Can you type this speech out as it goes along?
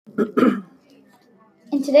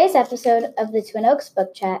In today's episode of the Twin Oaks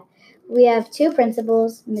Book Chat, we have two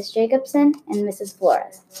principals, Miss Jacobson and Mrs.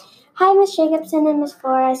 Flores. Hi, Miss Jacobson and Miss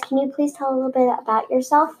Flores. Can you please tell a little bit about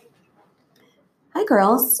yourself? Hi,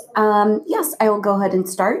 girls. Yes, I will go ahead and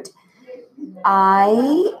start.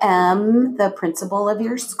 I am the principal of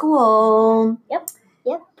your school. Yep.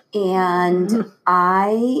 And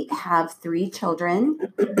I have 3 children.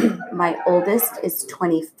 My oldest is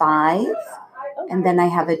 25, and then I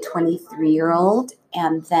have a 23-year-old,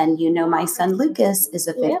 and then my son Lucas is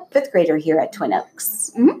a fifth grader here at Twin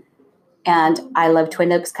Oaks. Mm-hmm. And I love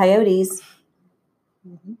Twin Oaks Coyotes.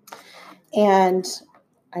 Mm-hmm. And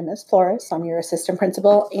I'm Miss Flores. I'm your assistant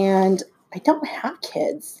principal, and I don't have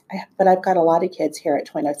kids, but I've got a lot of kids here at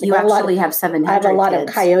Twin Oaks. You actually have 700 I have a lot kids.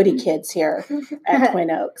 of Coyote kids here at Twin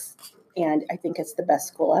Oaks, and I think it's the best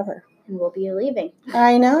school ever. And we'll be leaving.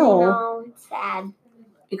 I know. I know, it's sad.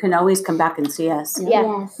 You can always come back and see us.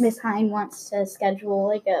 Yeah. Yes. Miss Hine wants to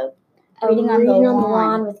schedule a Reading on the lawn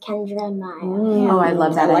lawn with Kendra and Maya. Oh, I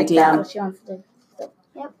love that idea. That's what she wants to do.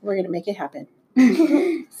 Yep. We're going to make it happen.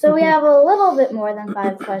 So we have a little bit more than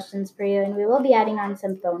 5 questions for you, and we will be adding on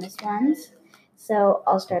some bonus ones. So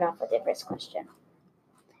I'll start off with the first question.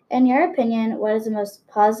 In your opinion, what is the most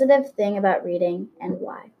positive thing about reading and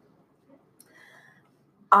why?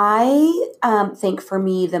 I think for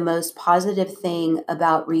me, the most positive thing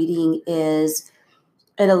about reading is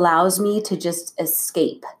it allows me to just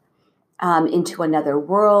escape into another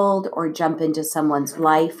world or jump into someone's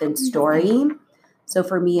life and story. So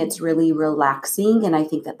for me, it's really relaxing, and I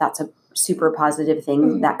think that that's a super positive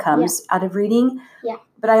thing that comes out of reading. Yeah.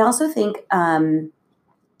 But I also think that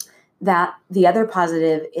the other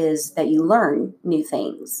positive is that you learn new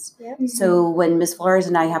things. Yep. So when Ms. Flores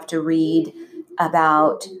and I have to read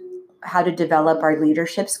about how to develop our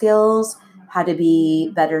leadership skills, how to be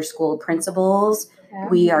better school principals,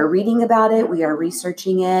 we are reading about it, we are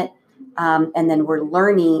researching it, and then we're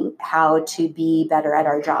learning how to be better at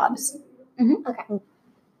our jobs. Okay.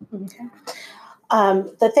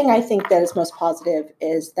 The thing I think that is most positive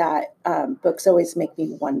is that books always make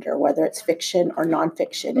me wonder, whether it's fiction or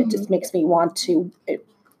nonfiction. It just makes me want to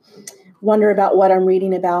wonder about what I'm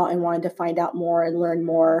reading about and wanting to find out more and learn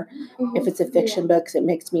more. If it's a fiction book, it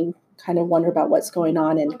makes me kind of wonder about what's going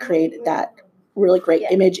on and create that really great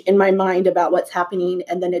image in my mind about what's happening.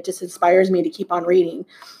 And then it just inspires me to keep on reading.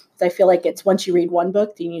 So I feel like it's once you read one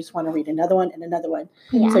book, then you just want to read another one and another one.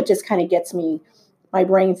 Yeah. So it just kind of gets my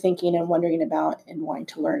brain thinking and wondering about and wanting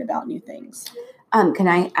to learn about new things. Can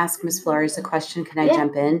I ask Ms. Flores a question? Can I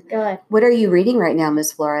jump in? Go ahead. What are you reading right now,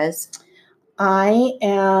 Ms. Flores? I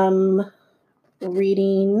am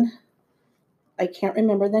reading, I can't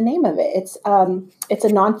remember the name of it. It's a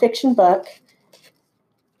nonfiction book.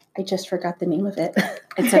 I just forgot the name of it.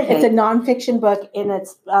 It's okay. It's a nonfiction book, and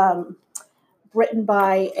it's written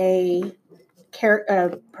by a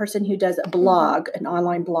person who does a blog, an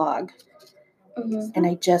online blog. And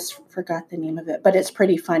I just forgot the name of it, but it's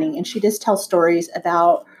pretty funny. And she just tells stories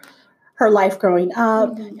about her life growing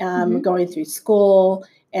up, going through school,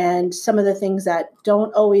 and some of the things that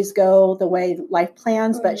don't always go the way life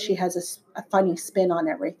plans, but she has a funny spin on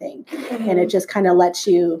everything. And it just kind of lets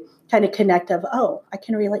you kind of connect of, oh, I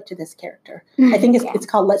can relate to this character. I think it's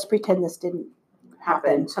called Let's Pretend This Didn't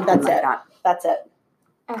Happen. Something like that. That's it.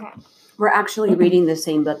 Okay. We're actually reading the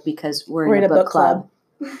same book because we're in a book club.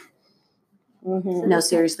 No,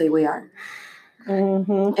 seriously, we are.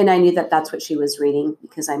 And I knew that that's what she was reading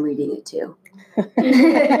because I'm reading it too.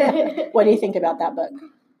 What do you think about that book?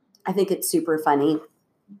 I think it's super funny.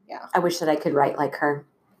 Yeah. I wish that I could write like her.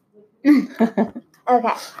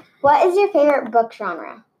 Okay. What is your favorite book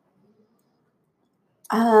genre?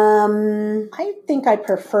 I think I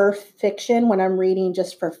prefer fiction when I'm reading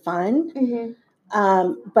just for fun.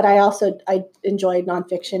 But I enjoy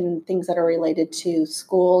nonfiction, things that are related to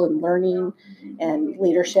school and learning and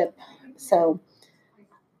leadership. So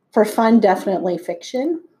for fun, definitely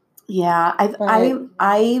fiction. Yeah,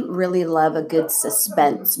 I really love a good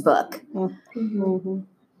suspense book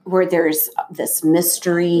where there's this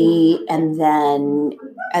mystery, and then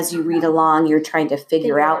as you read along, you're trying to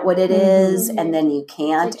figure out what it is, and then you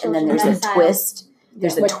can't, and then there's a twist.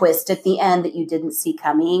 There's a twist at the end that you didn't see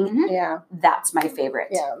coming. Yeah. That's my favorite.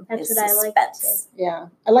 Yeah. That's what I like too. Yeah.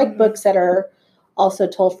 I like books that are also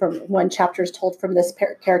told from one chapter is told from this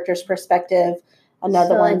character's perspective.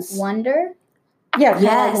 Another one's like Wonder. Yeah.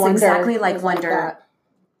 Yes, like Wonder, exactly like things Wonder. that.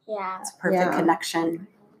 Yeah. It's a perfect connection.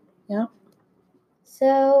 Yeah.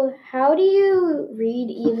 So how do you read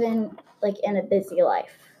even like in a busy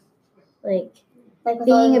life? Like Like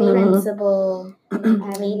being a with principal,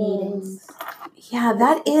 having meetings. Yeah,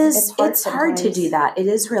 that is, it's hard to sometimes. do that. It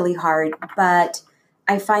is really hard, but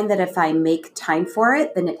I find that if I make time for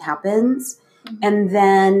it, then it happens. And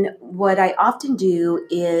then what I often do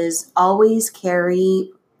is always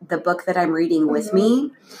carry the book that I'm reading with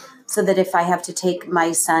me, so that if I have to take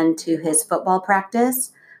my son to his football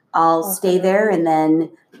practice, I'll stay there and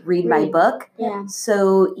then read my book. Yeah.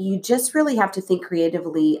 So you just really have to think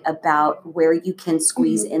creatively about where you can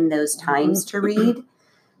squeeze in those times to read.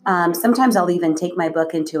 Sometimes I'll even take my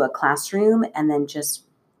book into a classroom and then just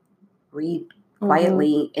read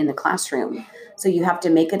quietly in the classroom. So you have to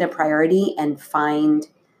make it a priority and find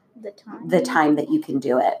the time that you can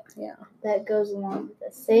do it. Yeah. That goes along with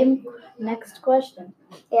the same next question.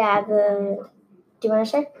 Yeah, do you want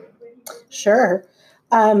to share? Sure.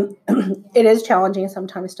 It is challenging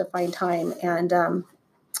sometimes to find time, and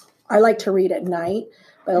I like to read at night,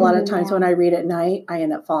 but a lot of times when I read at night, I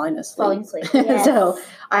end up falling asleep. Yes. So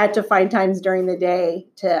I have to find times during the day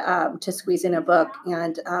to squeeze in a book.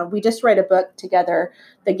 And we just read a book together,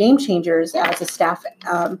 The Game Changers, as a staff,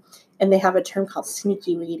 and they have a term called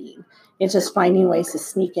sneaky reading. It's just finding ways to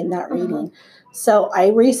sneak in that reading. So I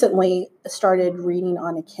recently started reading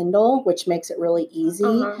on a Kindle, which makes it really easy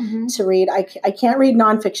to read. I can't read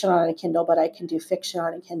nonfiction on a Kindle, but I can do fiction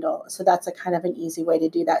on a Kindle. So that's a kind of an easy way to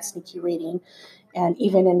do that sneaky reading. And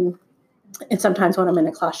even and sometimes when I'm in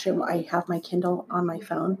a classroom, I have my Kindle on my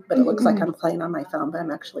phone, but it looks like I'm playing on my phone, but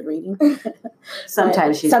I'm actually reading.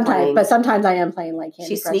 Sometimes she's playing. But sometimes I am playing like Candy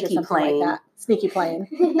She's Crush or sneaky something playing. like that. Sneaky playing.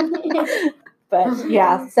 But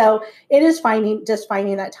yeah, so it is finding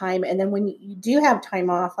that time. And then when you do have time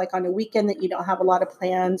off, like on a weekend that you don't have a lot of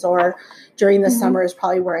plans, or during the summer is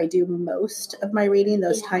probably where I do most of my reading.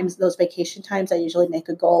 Those times, those vacation times, I usually make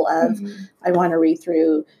a goal of I want to read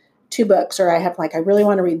through 2 books, or I have I really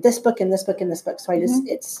want to read this book and this book and this book. So I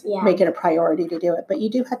just make it a priority to do it. But you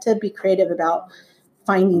do have to be creative about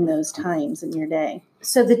finding those times in your day.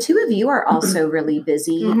 So the two of you are also really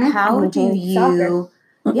busy. How do you,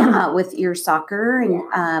 with your soccer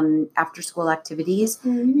and after school activities,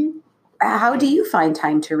 how do you find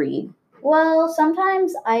time to read? Well,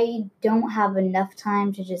 sometimes I don't have enough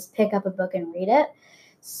time to just pick up a book and read it.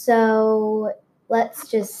 So let's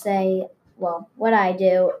just say, well, what I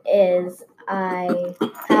do is I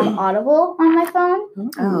have Audible on my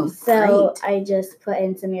phone. Oh, so great. I just put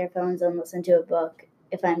in some earphones and listen to a book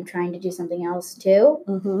if I'm trying to do something else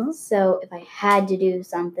too. So if I had to do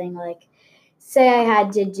something, like say I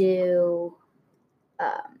had to do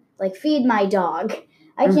feed my dog,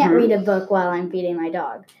 I can't read a book while I'm feeding my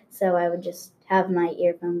dog. So I would just have my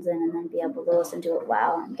earphones in and then be able to listen to it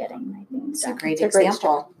while I'm getting my things done. It's a great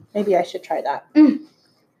example. Maybe I should try that.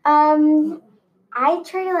 I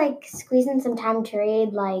try to squeeze in some time to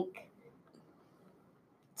read.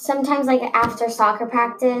 Sometimes after soccer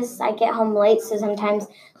practice, I get home late. So sometimes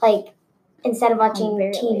instead of watching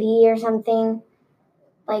TV or something,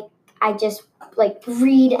 I just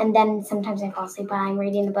read, and then sometimes I fall asleep while I'm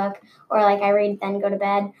reading the book, or I read then go to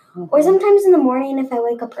bed. Or sometimes in the morning if I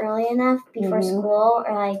wake up early enough before school,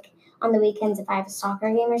 or on the weekends if I have a soccer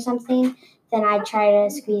game or something, then I try to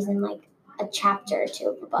squeeze in a chapter or 2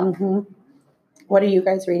 of a book. What are you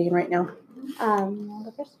guys reading right now?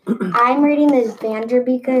 I'm reading the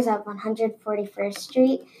Vanderbeekers of 141st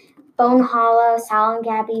Street, Bone Hollow, Sal and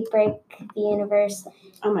Gabby Break the Universe.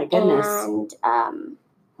 Oh my goodness.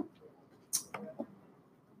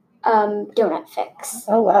 And Donut Fix.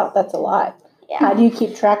 Oh wow, that's a lot. Yeah. How do you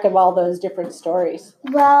keep track of all those different stories?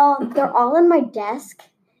 Well, they're all on my desk,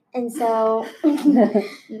 and so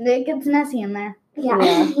it gets messy in there.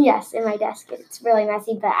 Yeah. Yes, in my desk it's really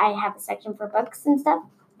messy, but I have a section for books and stuff.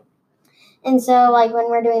 And so when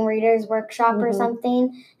we're doing readers workshop or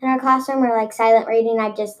something in our classroom, or silent reading,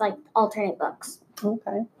 I just alternate books.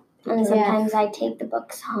 Okay. And sometimes I take the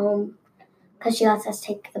books home, because she lets us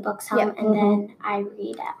take the books home, and then I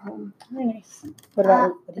read at home. Nice. What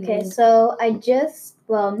about so I just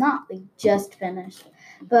finished,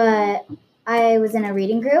 but I was in a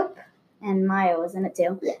reading group, and Maya was in it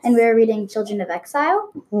too. Yes. And we were reading Children of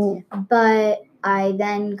Exile. But I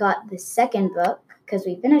then got the second book, because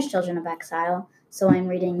we finished Children of Exile, so I'm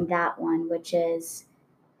reading that one, which is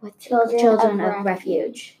Children of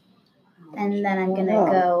Refuge. And then I'm going to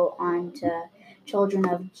go on to Children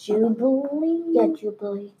of Jubilee. Yeah,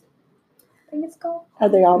 Jubilee. I think it's called. Are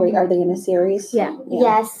they in a series? Yeah.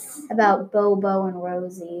 Yes. About Bobo and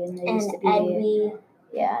Rosie, and they used to be Edwy.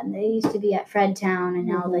 Yeah, and they used to be at Fredtown, and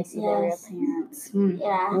now they see their real parents.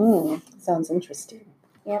 Yeah. Sounds interesting.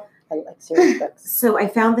 Yep. I like series books. So I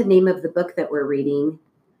found the name of the book that we're reading,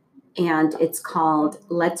 and it's called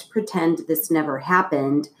Let's Pretend This Never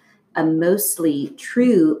Happened. a mostly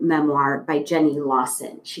true memoir by Jenny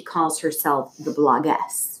Lawson. She calls herself the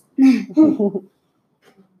bloggess.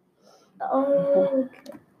 Oh.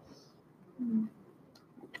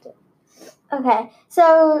 Okay,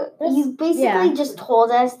 so This- you basically yeah. just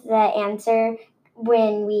told us the answer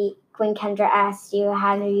when Kendra asked you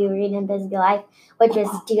how do you read in busy life, which is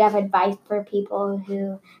do you have advice for people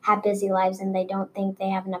who have busy lives and they don't think they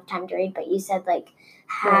have enough time to read? But you said like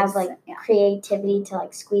have like creativity to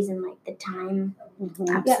like squeeze in like the time.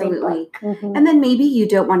 Absolutely. Mhm. And then maybe you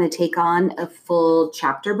don't want to take on a full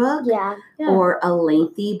chapter book Yeah. or a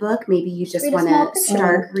lengthy book. Maybe you just read a want small to picture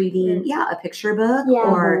start book. reading, a picture book Yeah.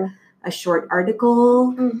 or a short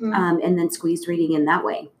article, Mm-hmm. and then squeeze reading in that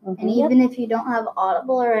way. And even if you don't have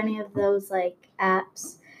Audible or any of those like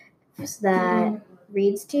apps that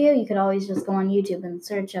reads to you, you could always just go on YouTube and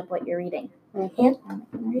search up what you're reading. Yep.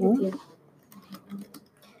 Read it to you.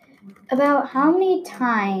 About how many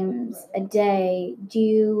times a day do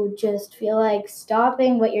you just feel like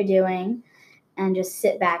stopping what you're doing and just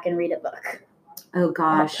sit back and read a book? Oh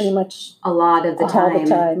gosh, Pretty much a lot of the all the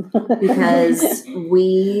time. because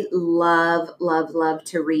we love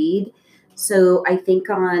to read. So I think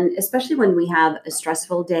especially when we have a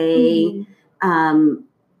stressful day,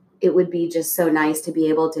 it would be just so nice to be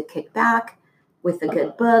able to kick back with a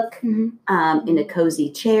good book, in a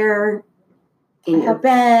cozy chair, in your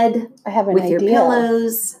bed, I have an with idea. your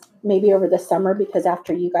pillows. Maybe over the summer, because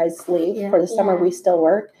after you guys leave for the summer, we still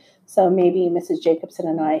work. So maybe Mrs. Jacobson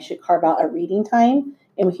and I should carve out a reading time,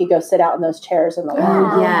 and we could go sit out in those chairs in the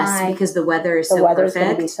lawn. Oh, yes, because the weather is so weather's perfect.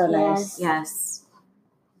 going to be so nice. Yes.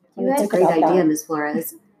 That's a great idea, Ms.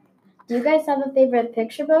 Flores. Do you guys have a favorite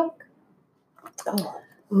picture book?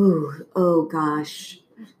 Oh gosh.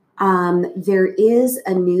 There is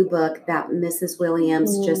a new book that Mrs.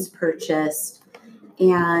 Williams just purchased,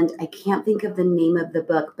 and I can't think of the name of the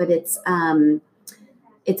book, but it's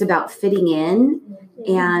about fitting in,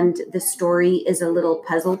 and the story is a little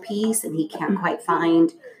puzzle piece, and he can't quite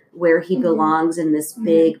find where he belongs in this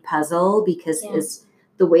big puzzle because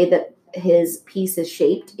the way that his piece is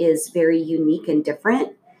shaped is very unique and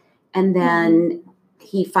different. And then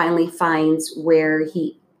he finally finds where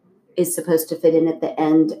he is supposed to fit in at the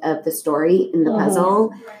end of the story in the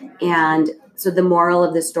puzzle. And so the moral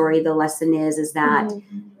of the story, the lesson is that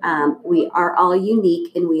we are all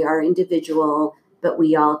unique and we are individual, but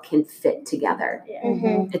we all can fit together.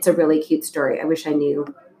 It's a really cute story. I wish I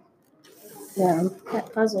knew. Yeah.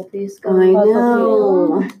 That puzzle piece. I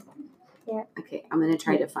know. Yeah. Okay, I'm going to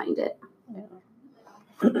try to find it.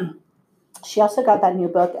 She also got that new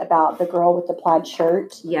book about the girl with the plaid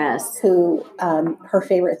shirt. Yes. Who her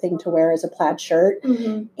favorite thing to wear is a plaid shirt.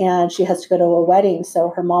 And she has to go to a wedding, so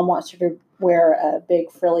her mom wants her to wear a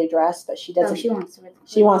big frilly dress, but she doesn't. She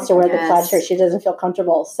wants to wear the plaid shirt. She doesn't feel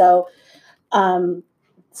comfortable. So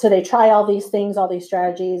so they try all these things, all these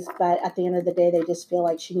strategies, but at the end of the day, they just feel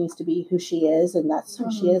like she needs to be who she is, and that's who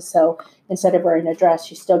she is. So instead of wearing a dress,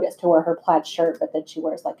 she still gets to wear her plaid shirt, but then she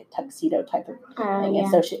wears like a tuxedo type of thing. And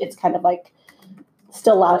so it's kind of like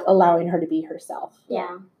still allowing her to be herself.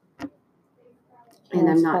 Yeah. And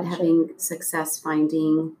I'm not having success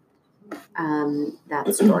finding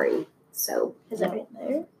that story. So is it right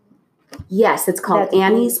there? Yes, it's called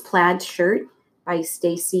Annie's Plaid Shirt by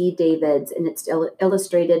Stacy Davids, and it's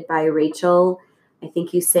illustrated by Rachel, I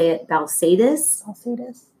think you say it, Balsaitis.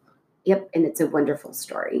 Yep, and it's a wonderful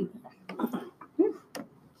story.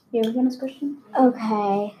 You have a question?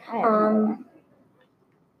 Okay.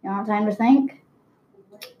 You want time to think?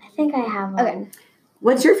 I think I have one. Okay.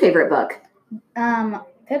 What's your favorite book?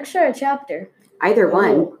 Picture or chapter? Either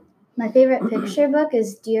one. My favorite picture book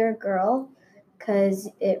is Dear Girl, because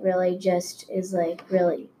it really just is like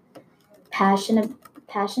really passionate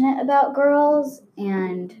about girls,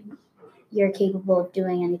 and you're capable of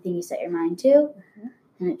doing anything you set your mind to,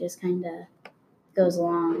 and it just kind of goes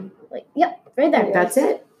along like, right there. That's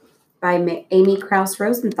it. By Amy Krauss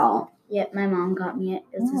Rosenthal. Yep, my mom got me it.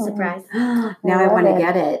 It's a surprise. Now I want to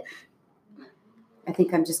get it. I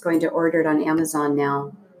think I'm just going to order it on Amazon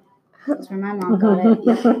now. That's where my mom got it.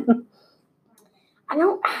 Yep. I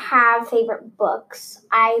don't have favorite books.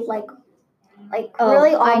 I like Oh,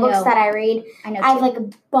 really all I books know. that I read. I know. I have like a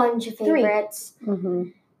bunch of favorites. Mm-hmm.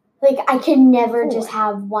 Like I can never just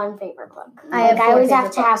have one favorite book. I always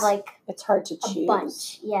have favorite to have books. like It's hard to choose. a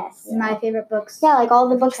bunch. Yes. My favorite books. Yeah, like all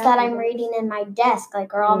the books that I'm Chapter reading in my desk,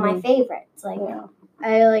 like are all my favorites. Like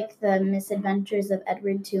I like the Misadventures of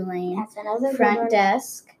Edward Tulane. that's another Front good one.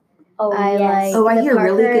 Desk. Oh, I yes. Oh, I The hear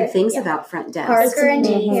really Parker- good things yeah. about Front Desk. Parker and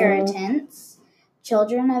Mhm. Inheritance.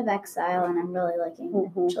 Children of Exile, and I'm really liking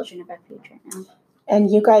Children of Refuge right now. And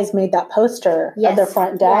you guys made that poster at Yes. the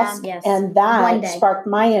front desk. Yes. And One that day. sparked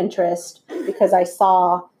my interest because I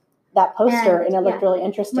saw that poster and, it looked really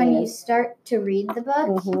interesting. When you start to read the book,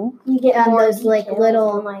 Mhm. You get on more those like details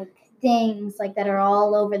little and, like things like that are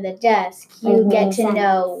all over the desk, you get to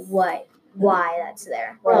know why that's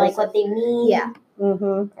there. or like what they mean. Yeah.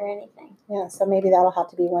 Mhm. Or anything. Yeah, so maybe that'll have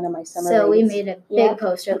to be one of my summer So we reads. made a big Yep.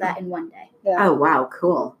 poster of that in one day. Yeah. Oh, wow,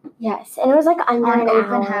 cool. Yes, and it was like under On an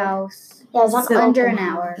open hour. house. Yeah, it was on So- Under open an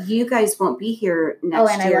house. hour. You guys won't be here and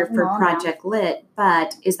next I year let them for all know. Project Lit,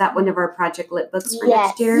 but is that one of our Project Lit books for Yes.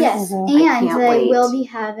 next year? Yes, Mhm. I and can't they wait. will be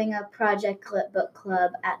having a Project Clip Book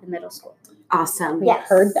Club at the middle school. Awesome. We Yes.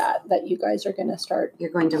 heard that you guys are going to start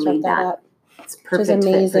You're going to start lead that that. up. It's is perfect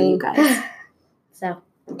fit for amazing. you guys. So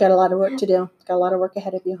Got a lot of work to do. Got a lot of work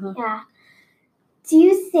ahead of you, huh? Yeah. Do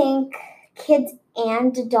you think kids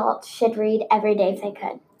and adults should read every day if they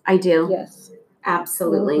could? I do. Yes.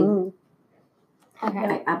 Absolutely. Mhm. Okay.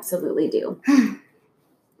 I absolutely do.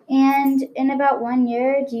 And in about 1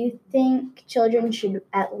 year, do you think children should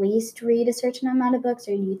at least read a certain amount of books,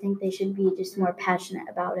 or do you think they should be just more passionate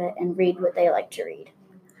about it and read what they like to read?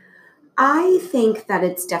 I think that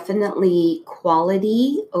it's definitely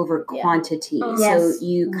quality over Yeah. quantity. So Yes.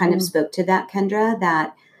 you kind of Mhm. spoke to that, Kendra,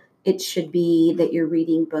 that it should be that you're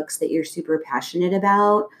reading books that you're super passionate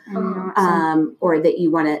about, And not some, or that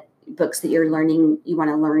you want to books that you're learning, you want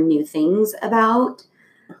to learn new things about.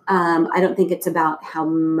 I don't think it's about how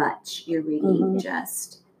much you're reading, Mhm.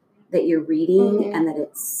 just that you're reading Mhm. and that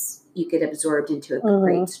you get absorbed into a Mhm.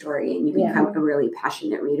 great story and you Yeah. become a really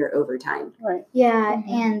passionate reader over time. Right. yeah,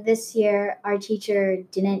 and this year our teacher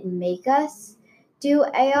didn't make us do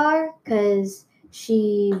AR because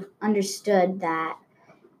she understood that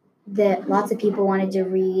lots of people wanted to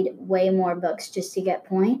read way more books just to get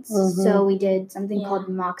points. Mhm. So we did something Yeah. called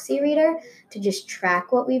Moxie Reader to just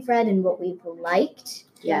track what we've read and what we've liked,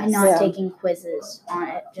 Yes. and not Yeah. taking quizzes on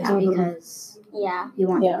it just Mhm. because Yeah. you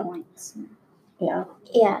want Yeah. the points. Yeah.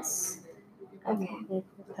 Yes. Okay.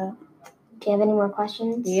 Yeah. Do you have any more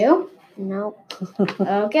questions? You? Nope.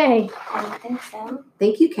 Okay. I don't think so.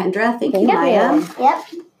 Thank you, Kendra. Thank you, Thank Maya. you. Yep.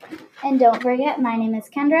 And don't forget, my name is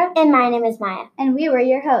Kendra, And my name is Maya. and we were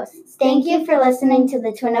your hosts. Thank you for listening to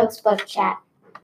the Twin Oaks Book Chat.